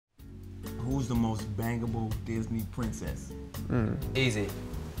Who's the most bangable Disney princess? Easy.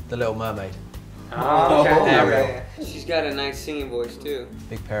 The Little Mermaid. Oh, okay. Ariel. She's got a nice singing voice too.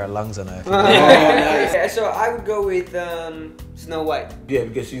 Big pair of lungs on her. Yeah, so I would go with Snow White. Yeah,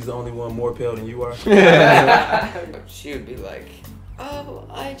 because she's the only one more pale than you are. She would be like, oh,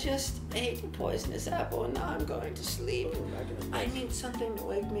 I just ate a poisonous apple and now I'm going to sleep. I need something to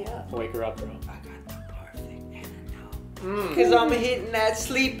wake me up. Wake her up, bro. I got the perfect antidote. Because I'm hitting that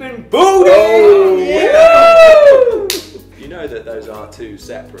sleeping booty. Oh, yeah. You know that those are two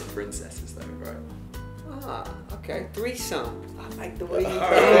separate princesses though, right? Ah, okay. Threesome. I like the way you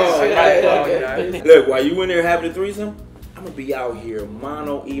okay. Look, while you in there having a threesome, I'm gonna be out here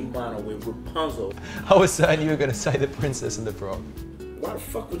mano a mano with Rapunzel. I was certain you were going to say the Princess and the Frog. Why the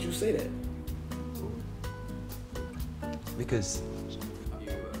fuck would you say that? Because...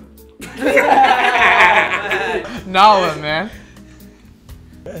 Nala, man.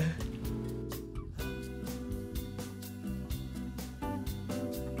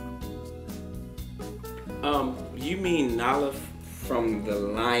 You mean Nala from The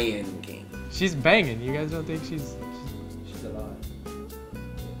Lion King? She's banging. You guys don't think she's alive.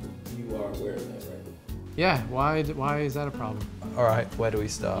 You are aware of that, right? Yeah, why is that a problem? Alright, where do we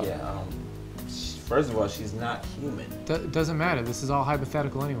start? Yeah, first of all, she's not human. Doesn't matter. This is all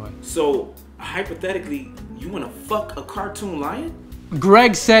hypothetical anyway. So, hypothetically, you want to fuck a cartoon lion?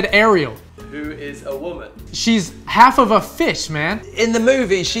 Greg said Ariel. Who is a woman? She's half of a fish, man. In the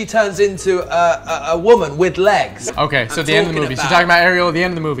movie, she turns into a woman with legs. Okay, so I'm at the end of the talking movie. about- She's talking about Ariel at the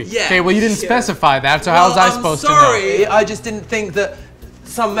end of the movie. Yeah. Okay, well you didn't Yeah. specify that, so how was I supposed to know? I'm sorry, I just didn't think that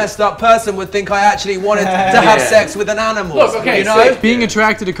some messed up person would think I actually wanted to have sex with an animal. Look, okay, you know? being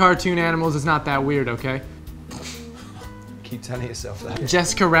attracted to cartoon animals is not that weird, okay? Keep telling yourself that.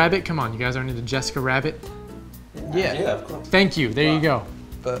 Jessica Rabbit, come on, you guys aren't into Jessica Rabbit? Yeah, of course. Thank you, there you go.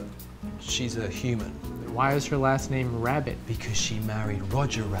 but she's a human. Why is her last name Rabbit? Because she married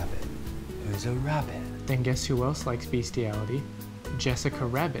Roger Rabbit, who's a rabbit. Then guess who else likes bestiality? Jessica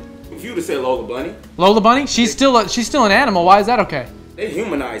Rabbit. If you would have said Lola Bunny, Lola Bunny? She's still an animal. Why is that okay? they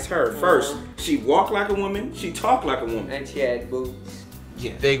humanized her first. She walked like a woman, she talked like a woman. And she had boobs.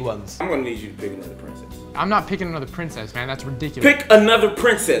 Yeah. Big ones. I'm gonna need you to pick another princess. I'm not picking another princess, man. That's ridiculous. Pick another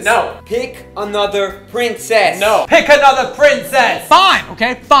princess. No. Pick another princess. No. Pick another princess! Fine,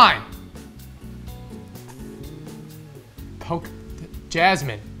 okay, fine.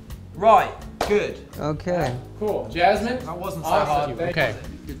 Jasmine. Right, good. Okay. Cool. Jasmine? That wasn't so Awesome. hard. Okay.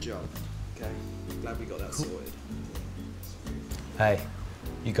 Good job. Okay, glad we got that sorted. Hey,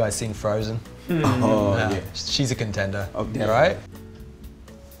 you guys seen Frozen? Oh, Yeah, yeah. she's a contender. Oh, definitely. Right?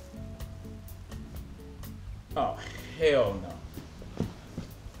 Oh, hell no.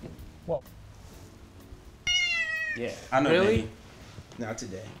 Whoa. Yeah, I know. Really? Baby. Not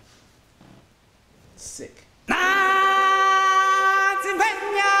today. Sick.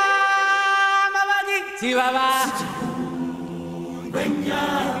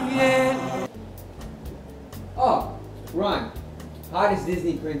 Oh, Ron. Hottest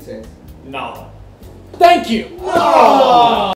Disney princess. Nala. Thank you.